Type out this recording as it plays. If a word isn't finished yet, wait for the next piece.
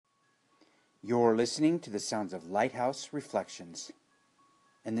You're listening to the sounds of Lighthouse Reflections,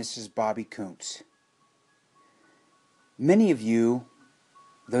 and this is Bobby Kuntz. Many of you,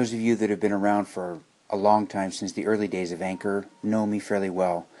 those of you that have been around for a long time since the early days of Anchor, know me fairly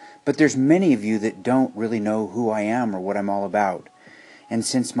well. But there's many of you that don't really know who I am or what I'm all about. And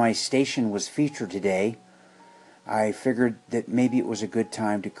since my station was featured today, I figured that maybe it was a good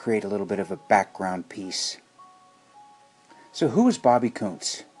time to create a little bit of a background piece. So who is Bobby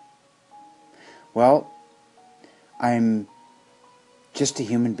Kuntz? Well, I'm just a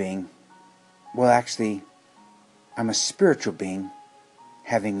human being. Well, actually, I'm a spiritual being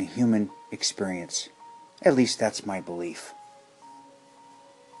having a human experience. At least that's my belief.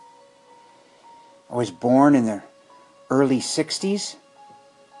 I was born in the early 60s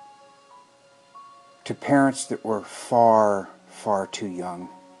to parents that were far, far too young,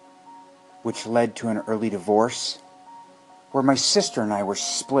 which led to an early divorce where my sister and I were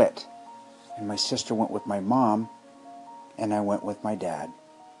split. And my sister went with my mom, and I went with my dad.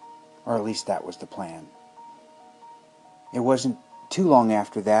 Or at least that was the plan. It wasn't too long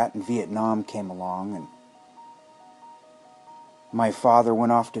after that, and Vietnam came along, and my father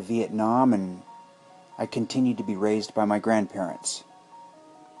went off to Vietnam, and I continued to be raised by my grandparents,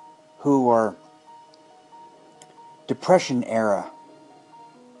 who are Depression era.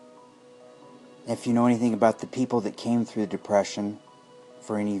 If you know anything about the people that came through the Depression,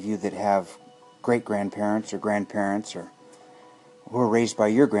 for any of you that have great-grandparents or grandparents or who were raised by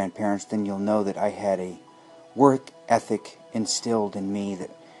your grandparents, then you'll know that I had a work ethic instilled in me that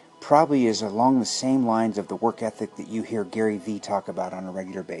probably is along the same lines of the work ethic that you hear Gary Vee talk about on a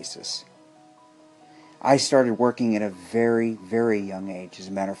regular basis. I started working at a very, very young age, as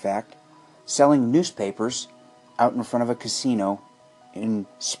a matter of fact, selling newspapers out in front of a casino in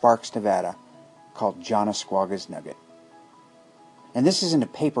Sparks, Nevada, called John Asquaga's Nugget. And this isn't a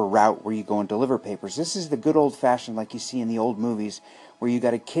paper route where you go and deliver papers. This is the good old-fashioned, like you see in the old movies, where you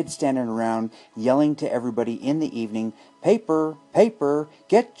got a kid standing around yelling to everybody in the evening, "Paper, paper,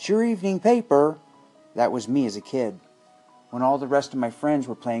 get your evening paper." That was me as a kid. When all the rest of my friends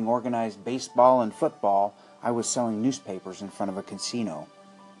were playing organized baseball and football, I was selling newspapers in front of a casino.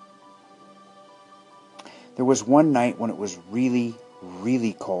 There was one night when it was really,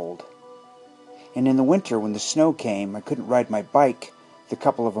 really cold. And in the winter, when the snow came, I couldn't ride my bike the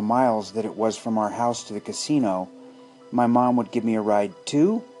couple of miles that it was from our house to the casino. My mom would give me a ride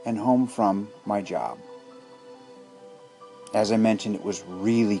to and home from my job. As I mentioned, it was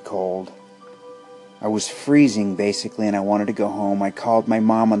really cold. I was freezing, basically, and I wanted to go home. I called my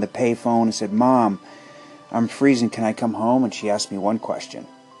mom on the payphone and said, "Mom, I'm freezing. Can I come home?" And she asked me one question.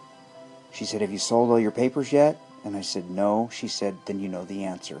 She said, "Have you sold all your papers yet?" And I said, "No." She said, "Then you know the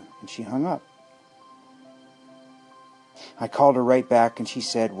answer." And she hung up. I called her right back, and she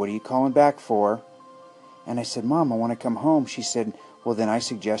said, "What are you calling back for?" And I said, "Mom, I want to come home." She said, "Well, then I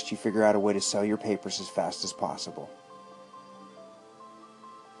suggest you figure out a way to sell your papers as fast as possible."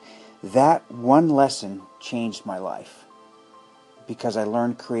 That one lesson changed my life because I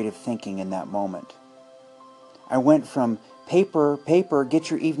learned creative thinking in that moment. I went from paper, paper,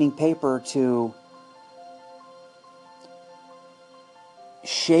 get your evening paper, to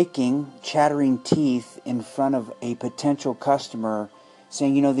shaking, chattering teeth in front of a potential customer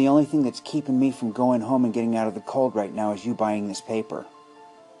saying, "You know, the only thing that's keeping me from going home and getting out of the cold right now is you buying this paper."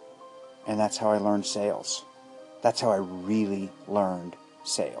 And that's how I learned sales. That's how I really learned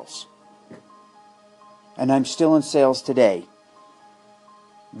sales. And I'm still in sales today.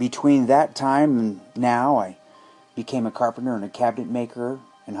 Between that time and now, I became a carpenter and a cabinet maker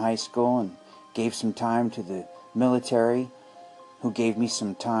in high school and gave some time to the military, who gave me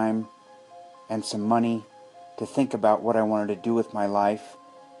some time and some money to think about what I wanted to do with my life.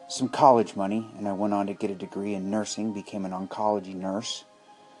 Some college money, and I went on to get a degree in nursing, became an oncology nurse.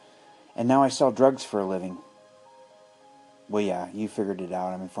 And now I sell drugs for a living. Well, yeah, you figured it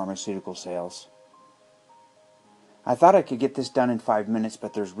out. I'm in pharmaceutical sales. I thought I could get this done in 5 minutes,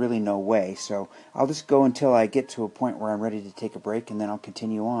 but there's really no way, so I'll just go until I get to a point where I'm ready to take a break, and then I'll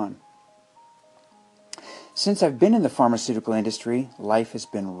continue on. Since I've been in the pharmaceutical industry, life has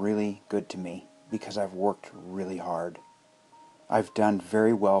been really good to me because I've worked really hard. I've done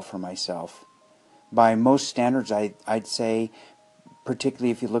very well for myself. By most standards, I'd say,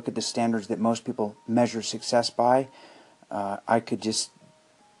 particularly if you look at the standards that most people measure success by, I could just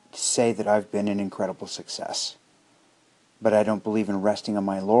say that I've been an incredible success. But I don't believe in resting on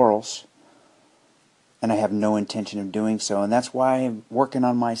my laurels, and I have no intention of doing so, and that's why I'm working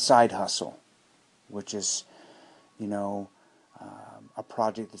on my side hustle, which is, a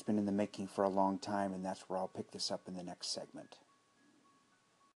project that's been in the making for a long time, and that's where I'll pick this up in the next segment.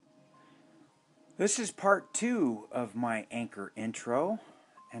 This is part 2 of my anchor intro,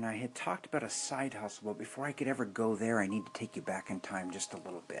 and I had talked about a side hustle, but before I could ever go there, I need to take you back in time just a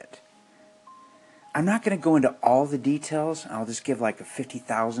little bit. I'm not going to go into all the details. I'll just give like a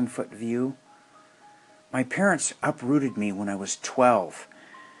 50,000 foot view. My parents uprooted me when I was 12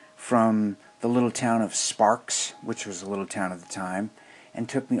 from the little town of Sparks, which was a little town at the time, and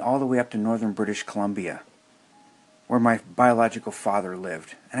took me all the way up to northern British Columbia, where my biological father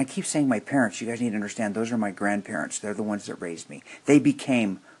lived. And I keep saying my parents. You guys need to understand, those are my grandparents. They're the ones that raised me. They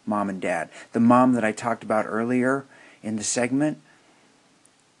became mom and dad. The mom that I talked about earlier in the segment,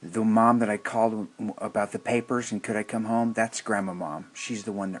 the mom that I called about the papers and could I come home, that's Grandma Mom. She's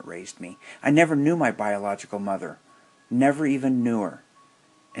the one that raised me. I never knew my biological mother. Never even knew her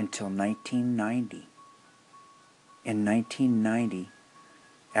until 1990. In 1990,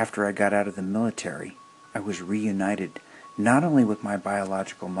 after I got out of the military, I was reunited not only with my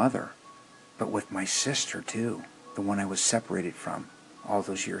biological mother, but with my sister too, the one I was separated from all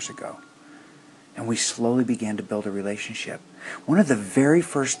those years ago. And we slowly began to build a relationship. One of the very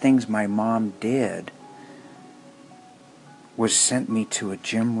first things my mom did was sent me to a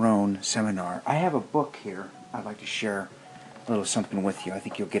Jim Rohn seminar. I have a book here I'd like to share a little something with you I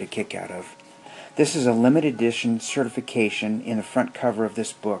think you'll get a kick out of. This is a limited edition certification in the front cover of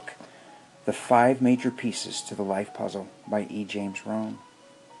this book, The 5 Major Pieces to the Life Puzzle by E. James Rohn.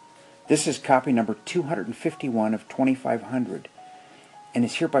 This is copy number 251 of 2500, and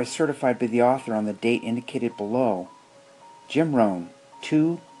is hereby certified by the author on the date indicated below, Jim Rohn,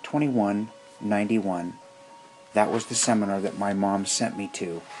 2/21/91. That was the seminar that my mom sent me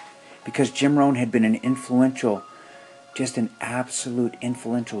to, because Jim Rohn had been an influential, just an absolute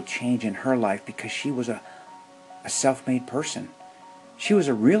influential change in her life, because she was a self-made person. She was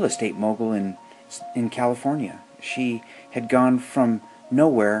a real estate mogul in California. She had gone from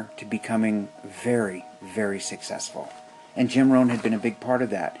nowhere to becoming very, very successful. And Jim Rohn had been a big part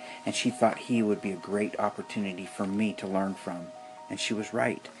of that, and she thought he would be a great opportunity for me to learn from. And she was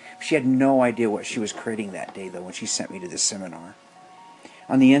right. She had no idea what she was creating that day, though, when she sent me to this seminar.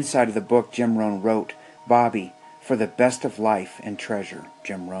 On the inside of the book, Jim Rohn wrote, "Bobby, for the best of life and treasure,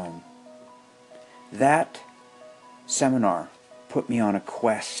 Jim Rohn." That seminar put me on a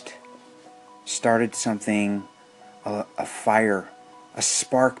quest, started something, a fire. A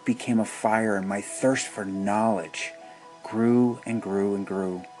spark became a fire, and my thirst for knowledge grew and grew and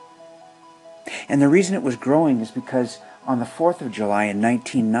grew. And the reason it was growing is because on the 4th of July in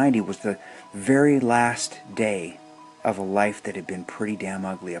 1990 was the very last day of a life that had been pretty damn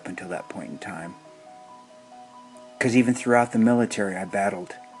ugly up until that point in time. Because even throughout the military, I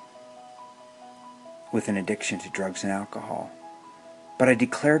battled with an addiction to drugs and alcohol. But I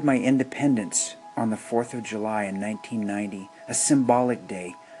declared my independence on the 4th of July in 1990, a symbolic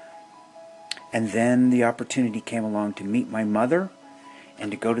day. And then the opportunity came along to meet my mother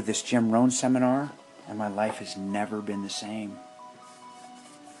and to go to this Jim Rohn seminar, and my life has never been the same.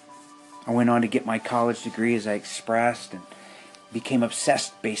 I went on to get my college degree, as I expressed, and became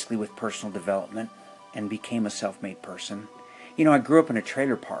obsessed basically with personal development and became a self-made person. You know, I grew up in a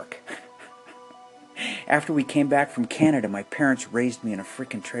trailer park. After we came back from Canada, my parents raised me in a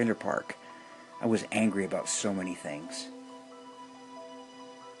freaking trailer park. I was angry about so many things.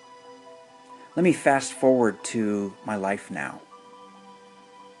 Let me fast forward to my life now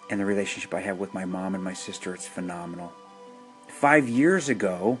and the relationship I have with my mom and my sister. It's phenomenal. 5 years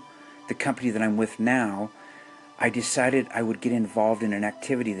ago, the company that I'm with now, I decided I would get involved in an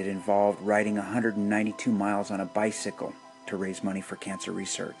activity that involved riding 192 miles on a bicycle to raise money for cancer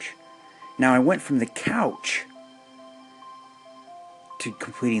research. Now, I went from the couch to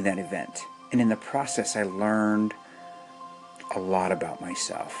completing that event. And in the process, I learned a lot about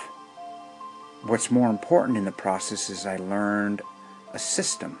myself. What's more important in the process is I learned a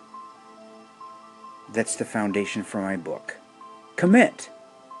system that's the foundation for my book. Commit,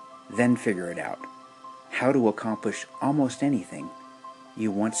 then figure it out. How to accomplish almost anything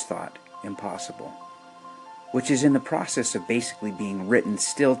you once thought impossible. Which is in the process of basically being written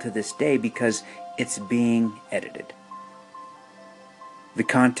still to this day, because it's being edited. The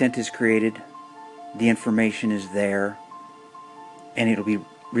content is created, the information is there, and it'll be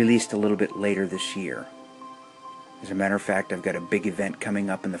released a little bit later this year. As a matter of fact, I've got a big event coming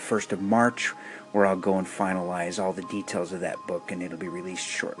up in the 1st of March where I'll go and finalize all the details of that book, and it'll be released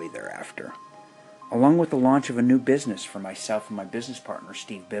shortly thereafter. Along with the launch of a new business for myself and my business partner,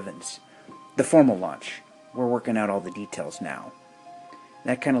 Steve Bivens. The formal launch. We're working out all the details now.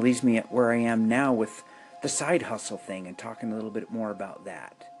 That kind of leaves me at where I am now with the side hustle thing and talking a little bit more about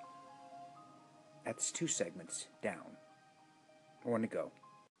that. That's 2 segments down. More to go.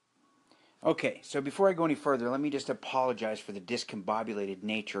 Okay, so before I go any further, let me just apologize for the discombobulated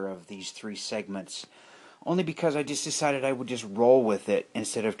nature of these 3 segments. Only because I just decided I would just roll with it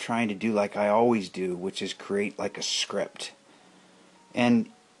instead of trying to do like I always do, which is create like a script. And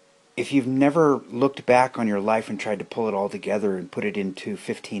if you've never looked back on your life and tried to pull it all together and put it into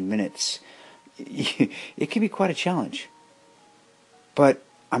 15 minutes, it can be quite a challenge. But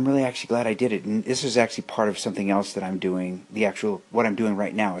I'm really actually glad I did it. And this is actually part of something else that I'm doing. What I'm doing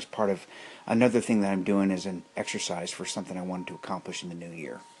right now is part of another thing that I'm doing as an exercise for something I wanted to accomplish in the new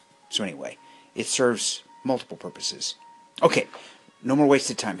year. So anyway, it serves multiple purposes. Okay, no more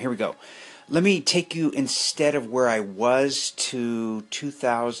wasted time. Here we go. Let me take you, instead of where I was, to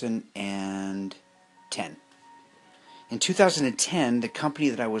 2010. In 2010, the company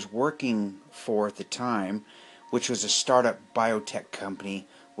that I was working for at the time, which was a startup biotech company,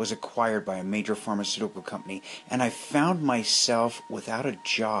 was acquired by a major pharmaceutical company, and I found myself without a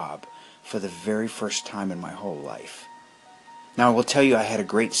job for the very first time in my whole life. Now, I will tell you, I had a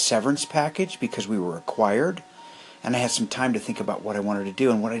great severance package because we were acquired, and I had some time to think about what I wanted to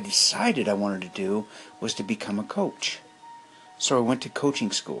do, and what I decided I wanted to do was to become a coach. So I went to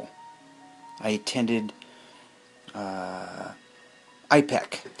coaching school. I attended IPEC,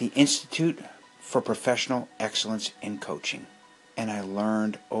 the Institute for Professional Excellence in Coaching. And I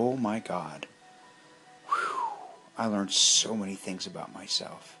learned, oh my God, I learned so many things about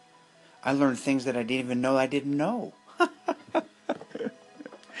myself. I learned things that I didn't even know I didn't know.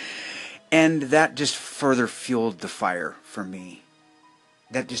 And that just further fueled the fire for me.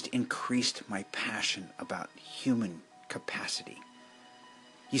 That just increased my passion about human capacity.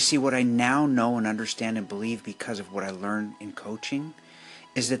 You see, what I now know and understand and believe because of what I learned in coaching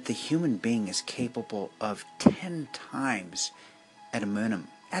is that the human being is capable of 10 times at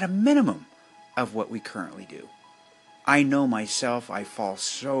a minimum of what we currently do. I know myself, I fall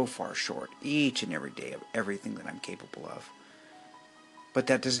so far short each and every day of everything that I'm capable of. But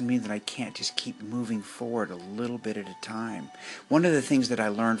that doesn't mean that I can't just keep moving forward a little bit at a time. One of the things that I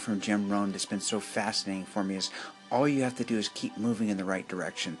learned from Jim Rohn that's been so fascinating for me is all you have to do is keep moving in the right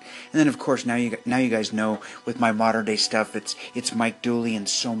direction. And then, of course, now you guys know with my modern day stuff, it's Mike Dooley and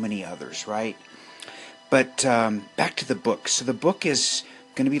so many others, right? But back to the book. So the book is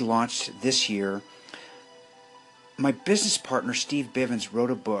going to be launched this year. My business partner, Steve Bivens,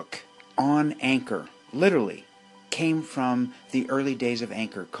 wrote a book on Anchor, literally. Came from the early days of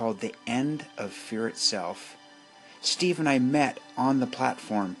Anchor, called The End of Fear Itself. Steve and I met on the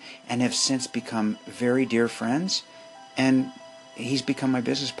platform and have since become very dear friends, and he's become my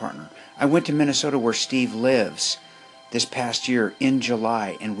business partner. I went to Minnesota, where Steve lives, this past year in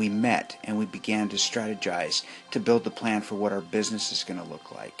July, and we met and we began to strategize to build the plan for what our business is going to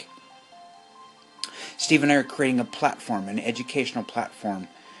look like. Steve and I are creating a platform, an educational platform.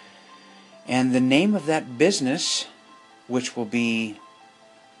 And the name of that business, which will be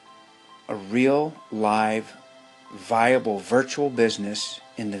a real, live, viable virtual business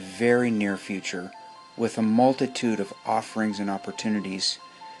in the very near future with a multitude of offerings and opportunities,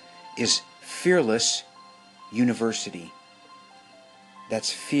 is Fearless University.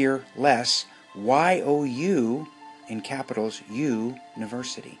 That's fearless, Y-O-U, in capitals,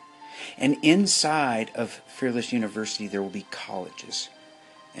 University. And inside of Fearless University, there will be colleges.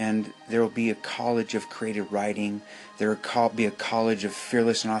 And there will be a college of creative writing. There will be a college of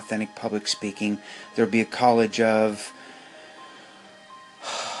fearless and authentic public speaking. There will be a college of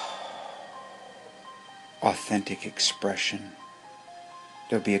authentic expression.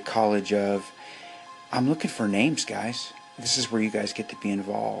 There will be a college of... I'm looking for names, guys. This is where you guys get to be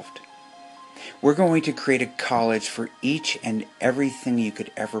involved. We're going to create a college for each and everything you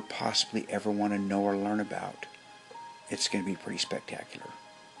could ever possibly ever want to know or learn about. It's going to be pretty spectacular.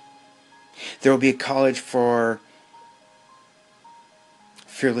 There will be a college for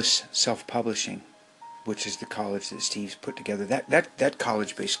fearless self-publishing, which is the college that Steve's put together. That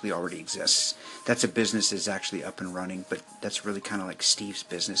college basically already exists. That's a business that's actually up and running, but that's really kind of like Steve's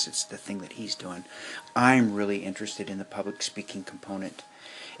business. It's the thing that he's doing. I'm really interested in the public speaking component,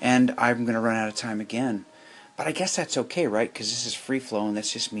 and I'm going to run out of time again. But I guess that's okay, right? Because this is free flow, and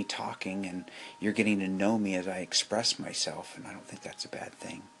that's just me talking, and you're getting to know me as I express myself, and I don't think that's a bad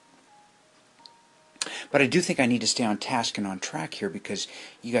thing. But I do think I need to stay on task and on track here, because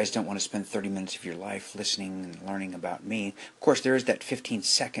you guys don't want to spend 30 minutes of your life listening and learning about me. Of course, there is that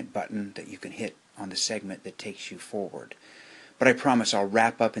 15-second button that you can hit on the segment that takes you forward. But I promise I'll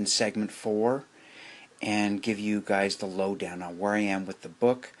wrap up in segment 4 and give you guys the lowdown on where I am with the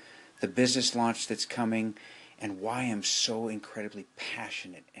book, the business launch that's coming, and why I'm so incredibly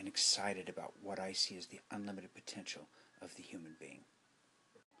passionate and excited about what I see as the unlimited potential of the human being.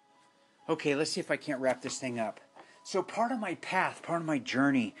 Okay, let's see if I can't wrap this thing up. So part of my path, part of my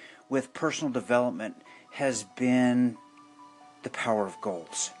journey with personal development has been the power of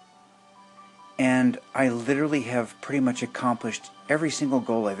goals. And I literally have pretty much accomplished every single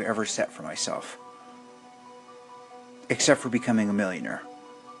goal I've ever set for myself, except for becoming a millionaire.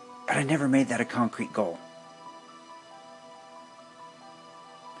 But I never made that a concrete goal.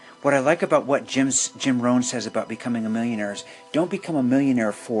 What I like about what Jim Rohn says about becoming a millionaire is don't become a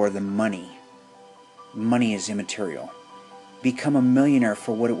millionaire for the money. Money is immaterial. Become a millionaire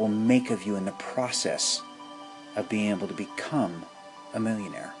for what it will make of you in the process of being able to become a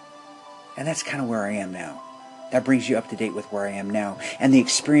millionaire. And that's kind of where I am now. That brings you up to date with where I am now. And the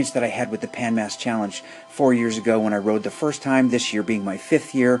experience that I had with the Pan Mass Challenge 4 years ago when I rode the first time, this year being my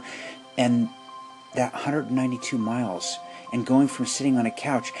 5th year, and that 192 miles, and going from sitting on a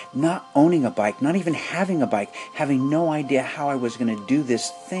couch, not owning a bike, not even having a bike, having no idea how I was going to do this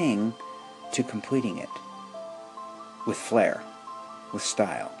thing, to completing it with flair, with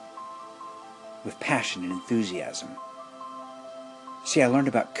style, with passion and enthusiasm. See, I learned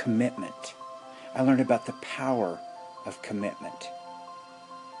about commitment. I learned about the power of commitment.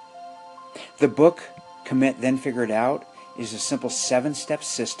 The book, Commit Then Figure It Out, is a simple 7-step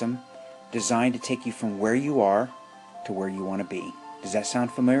system designed to take you from where you are to where you want to be. Does that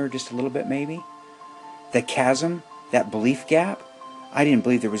sound familiar just a little bit maybe? The chasm, that belief gap, I didn't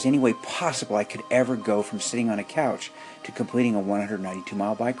believe there was any way possible I could ever go from sitting on a couch to completing a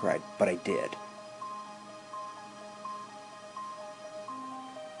 192-mile bike ride, but I did.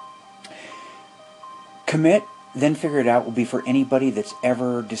 Commit, Then Figure It Out will be for anybody that's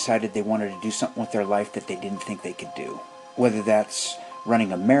ever decided they wanted to do something with their life that they didn't think they could do. Whether that's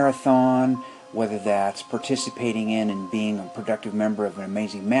running a marathon, whether that's participating in and being a productive member of an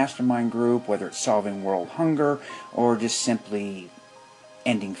amazing mastermind group, whether it's solving world hunger, or just simply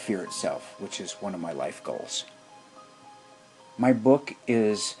ending fear itself, which is one of my life goals. My book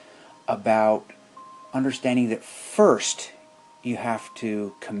is about understanding that first you have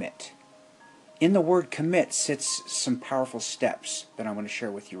to commit. In the word commit sits some powerful steps that I'm going to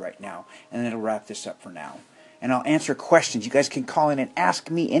share with you right now, and then it'll wrap this up for now. And I'll answer questions. You guys can call in and ask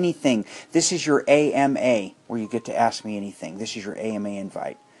me anything. This is your AMA, where you get to ask me anything. This is your AMA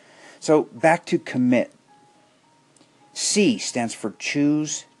invite. So back to commit. C stands for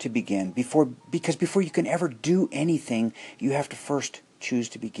choose to begin. Because before you can ever do anything, you have to first choose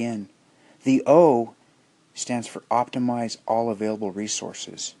to begin. The O stands for optimize all available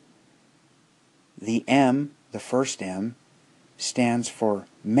resources. The M, the first M, stands for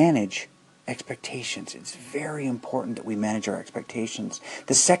manage expectations. It's very important that we manage our expectations.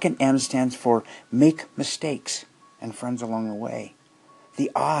 The second M stands for make mistakes and friends along the way. The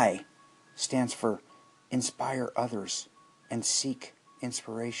I stands for inspire others and seek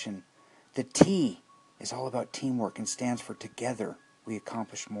inspiration. The T is all about teamwork and stands for together we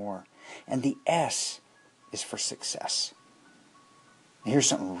accomplish more. And the S is for success. Now here's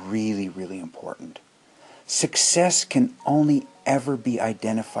something really, really important. Success can only ever be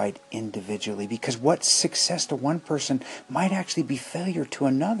identified individually, because what's success to one person might actually be failure to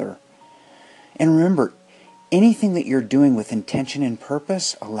another. And remember, anything that you're doing with intention and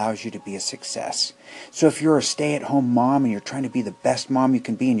purpose allows you to be a success. So if you're a stay-at-home mom and you're trying to be the best mom you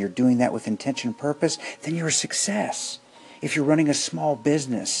can be and you're doing that with intention and purpose, then you're a success. If you're running a small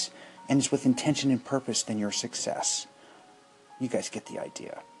business and it's with intention and purpose, then you're a success. You guys get the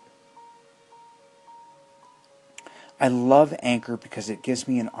idea. I love Anchor because it gives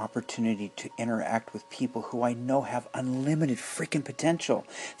me an opportunity to interact with people who I know have unlimited freaking potential.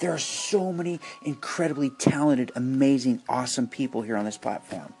 There are so many incredibly talented, amazing, awesome people here on this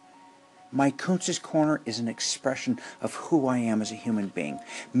platform. My Kuntz's Corner is an expression of who I am as a human being.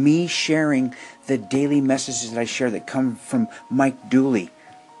 Me sharing the daily messages that I share that come from Mike Dooley,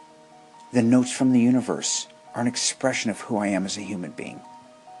 the Notes from the Universe, are an expression of who I am as a human being.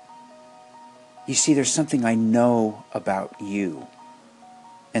 You see, there's something I know about you,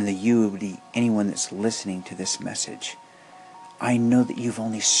 and the you would be anyone that's listening to this message. I know that you've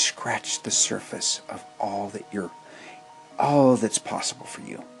only scratched the surface of all that's possible for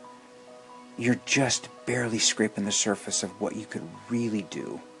you. You're just barely scraping the surface of what you could really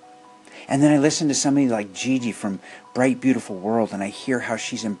do. And then I listen to somebody like Gigi from Bright Beautiful World, and I hear how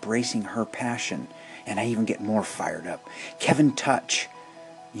she's embracing her passion, and I even get more fired up. Kevin Touch,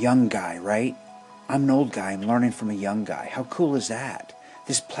 young guy, right? I'm an old guy. I'm learning from a young guy. How cool is that?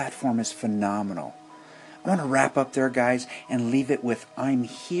 This platform is phenomenal. I want to wrap up there, guys, and leave it with I'm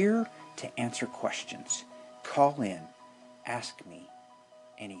here to answer questions. Call in. Ask me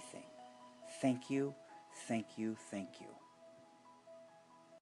anything. Thank you, thank you, thank you.